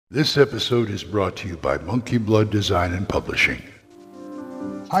This episode is brought to you by Monkey Blood Design and Publishing.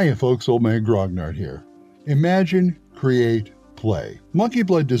 Hiya folks, Old Man Grognard here. Imagine, create, play. Monkey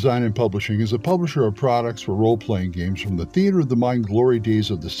Blood Design and Publishing is a publisher of products for role-playing games from the theater of the mind glory days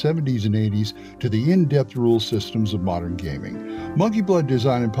of the 70s and 80s to the in-depth rule systems of modern gaming. Monkey Blood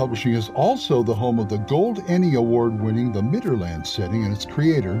Design and Publishing is also the home of the Gold Emmy Award-winning The Midderland setting and its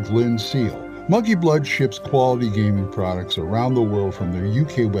creator, Glenn Seal. Monkey Blood ships quality gaming products around the world from their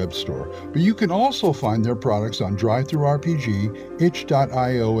UK web store, but you can also find their products on DriveThruRPG,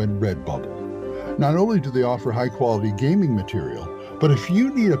 itch.io, and Redbubble. Not only do they offer high-quality gaming material, but if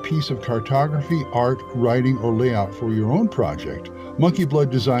you need a piece of cartography, art, writing, or layout for your own project, Monkey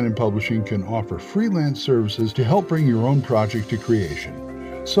Blood Design and Publishing can offer freelance services to help bring your own project to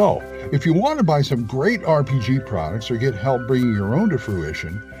creation. So, if you want to buy some great RPG products or get help bringing your own to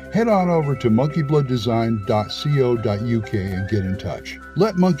fruition, head on over to monkeyblooddesign.co.uk and get in touch.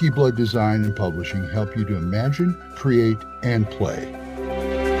 Let Monkey Blood Design and Publishing help you to imagine, create, and play.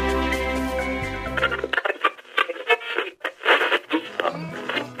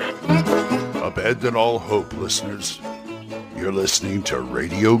 Abandon all hope, listeners. You're listening to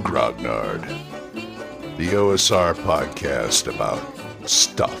Radio Grognard, the OSR podcast about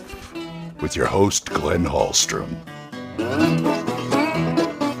stuff, with your host, Glenn Hallstrom.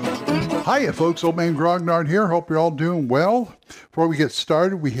 Hiya, folks. Old Man Grognard here. Hope you're all doing well. Before we get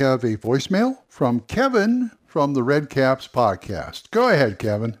started, we have a voicemail from Kevin from the Red Caps podcast. Go ahead,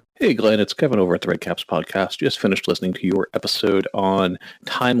 Kevin. Hey, Glenn. It's Kevin over at the Red Caps podcast. Just finished listening to your episode on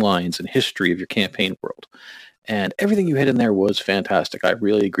timelines and history of your campaign world. And everything you had in there was fantastic. I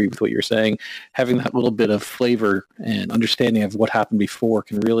really agree with what you're saying. Having that little bit of flavor and understanding of what happened before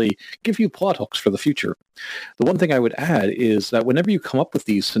can really give you plot hooks for the future. The one thing I would add is that whenever you come up with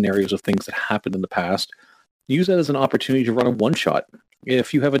these scenarios of things that happened in the past, use that as an opportunity to run a one-shot.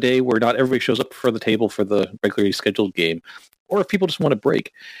 If you have a day where not everybody shows up for the table for the regularly scheduled game, or if people just want a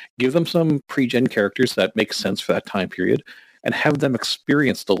break, give them some pre-gen characters that make sense for that time period, and have them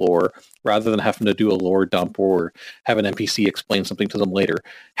experience the lore rather than having to do a lore dump or have an NPC explain something to them later.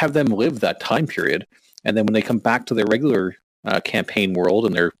 Have them live that time period, and then when they come back to their regular campaign world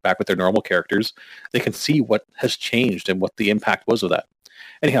and they're back with their normal characters, they can see what has changed and what the impact was of that.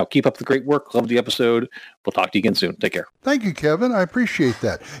 Anyhow, keep up the great work. Love the episode. We'll talk to you again soon. Take care. Thank you, Kevin. I appreciate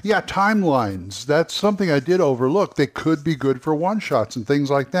that. Yeah, timelines. That's something I did overlook. They could be good for one-shots and things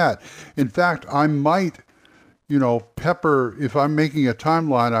like that. In fact, I might... pepper, if I'm making a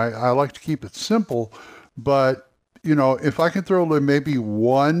timeline, I like to keep it simple, but, if I can throw maybe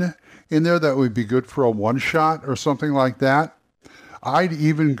one in there, that would be good for a one-shot or something like that. I'd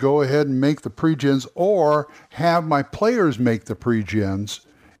even go ahead and make the pre-gens or have my players make the pre-gens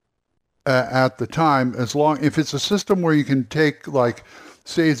at the time, if it's a system where you can take,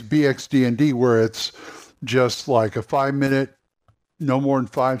 say it's BXD&D, where it's just like a 5-minute, no more than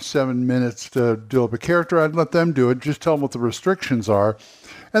 5-7 minutes to develop a character, I'd let them do it. Just tell them what the restrictions are,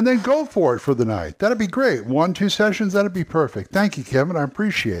 and then go for it for the night. That'd be great. 1-2 sessions, that'd be perfect. Thank you, Kevin. I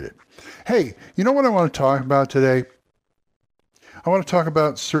appreciate it. Hey, you know what I want to talk about today? I want to talk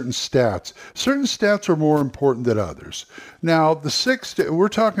about certain stats. Certain stats are more important than others. Now, we're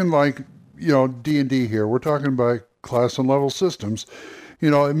talking D&D here. We're talking about class and level systems.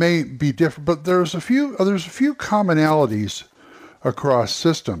 It may be different, but there's a few commonalities across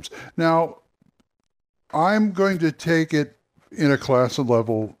systems. Now, I'm going to take it in a class and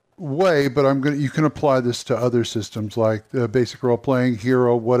level way, but you can apply this to other systems like basic role-playing,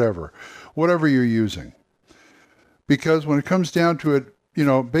 hero, whatever you're using. Because when it comes down to it,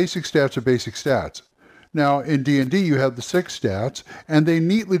 basic stats are basic stats. Now, in D&D, you have the 6 stats, and they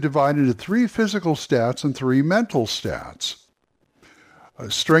neatly divide into 3 physical stats and 3 mental stats.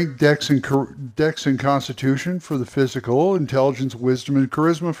 Strength, dex, and constitution for the physical, intelligence, wisdom, and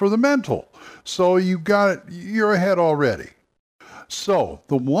charisma for the mental. So you're ahead already. So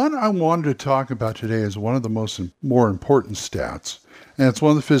the one I wanted to talk about today is one of the more important stats, and it's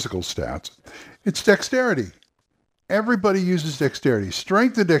one of the physical stats. It's dexterity. Everybody uses dexterity.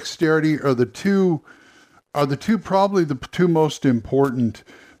 Strength and dexterity are probably the two most important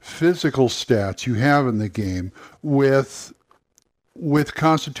physical stats you have in the game, with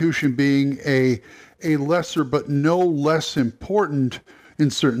constitution being a lesser but no less important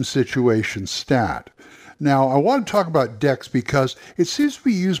in certain situations stat. Now, I want to talk about dex because it seems to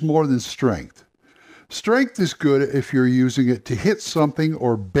be used more than strength. Strength is good if you're using it to hit something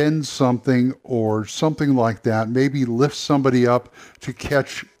or bend something or something like that. Maybe lift somebody up to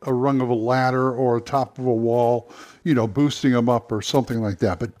catch a rung of a ladder or a top of a wall, boosting them up or something like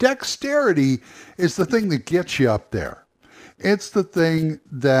that. But dexterity is the thing that gets you up there. It's the thing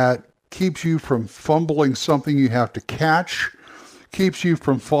that keeps you from fumbling something you have to catch, keeps you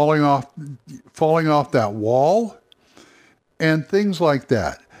from falling off that wall, and things like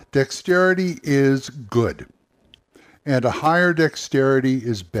that. Dexterity is good, and a higher dexterity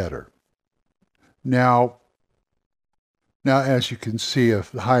is better. Now, as you can see, a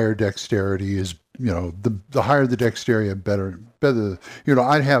higher dexterity is, the higher the dexterity, better.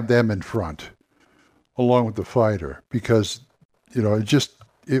 I'd have them in front, along with the fighter, because,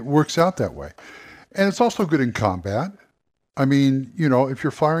 it works out that way. And it's also good in combat. I mean, if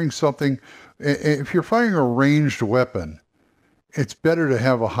you're firing a ranged weapon, it's better to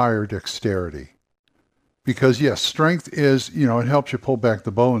have a higher dexterity. Because yes, strength is, it helps you pull back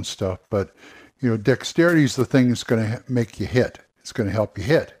the bow and stuff, but, dexterity is the thing that's going to make you hit. It's going to help you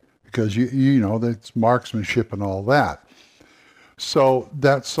hit because, that's marksmanship and all that. So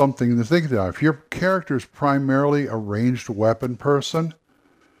that's something to think about. If your character is primarily a ranged weapon person,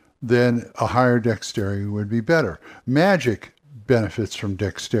 then a higher dexterity would be better. Magic benefits from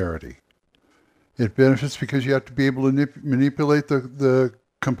dexterity. It benefits because you have to be able to manipulate the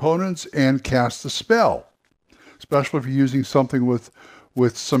components and cast the spell, especially if you're using something with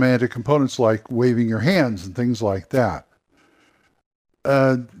semantic components like waving your hands and things like that.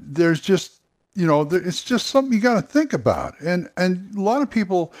 There's just, it's just something you got to think about. And a lot of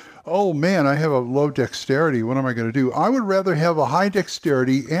people, oh man, I have a low dexterity. What am I going to do? I would rather have a high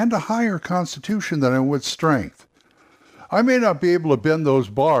dexterity and a higher constitution than I would strength. I may not be able to bend those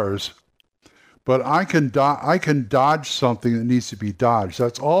bars, but I can dodge something that needs to be dodged.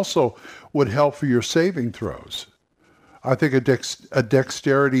 That's also would help for your saving throws. I think a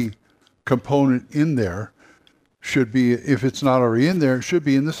dexterity component in there should be, if it's not already in there, it should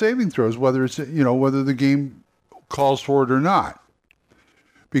be in the saving throws, whether it's, whether the game calls for it or not,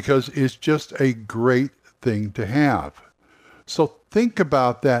 because it's just a great thing to have. So think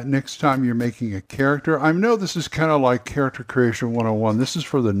about that next time you're making a character. I know this is kind of like character creation 101. This is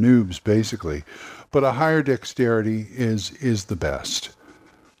for the noobs, basically, but a higher dexterity is the best.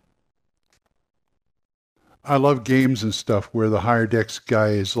 I love games and stuff where the higher dex guy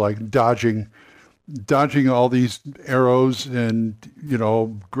is like dodging all these arrows and,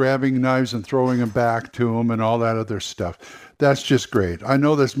 grabbing knives and throwing them back to him and all that other stuff. That's just great. I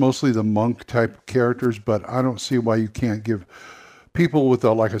know that's mostly the monk type characters, but I don't see why you can't give people with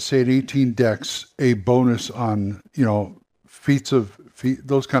an 18 dex a bonus on,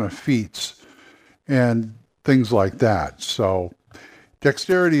 those kind of feats and things like that. So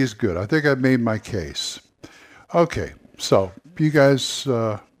dexterity is good. I think I've made my case. Okay, so if you guys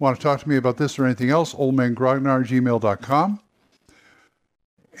want to talk to me about this or anything else, oldmangrognard@gmail.com.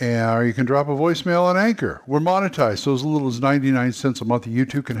 Or you can drop a voicemail on Anchor. We're monetized, so as little as 99 cents a month, you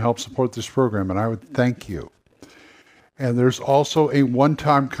too can help support this program, and I would thank you. And there's also a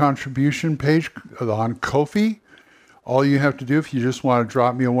one-time contribution page on Ko-fi. All you have to do if you just want to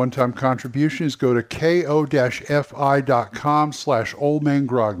drop me a one-time contribution is go to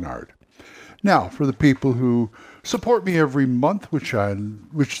ko-fi.com/oldmangrognard. Now, for the people who support me every month, which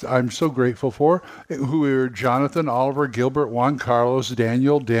I'm so grateful for, who are Jonathan, Oliver, Gilbert, Juan Carlos,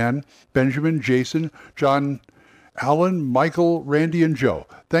 Daniel, Dan, Benjamin, Jason, John, Alan, Michael, Randy, and Joe.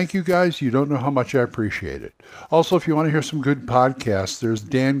 Thank you guys. You don't know how much I appreciate it. Also, if you want to hear some good podcasts, there's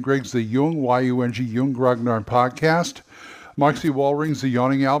Dan Griggs, the Jung, Y-U-N-G, Jung Grognard podcast, Moxie Wallring's the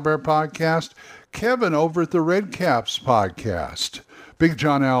Yawning Albert podcast, Kevin over at the Red Caps podcast, Big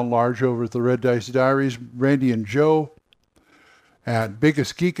John Allen Large over at the Red Dice Diaries, Randy and Joe at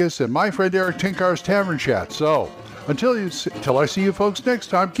Biggest Geekus, and my friend Eric Tinkar's Tavern Chat. So, until I see you folks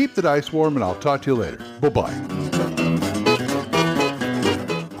next time, keep the dice warm, and I'll talk to you later. Bye-bye.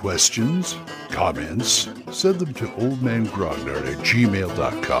 Questions? Comments? Send them to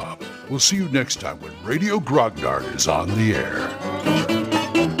oldmangrognard@gmail.com. We'll see you next time when Radio Grognard is on the air.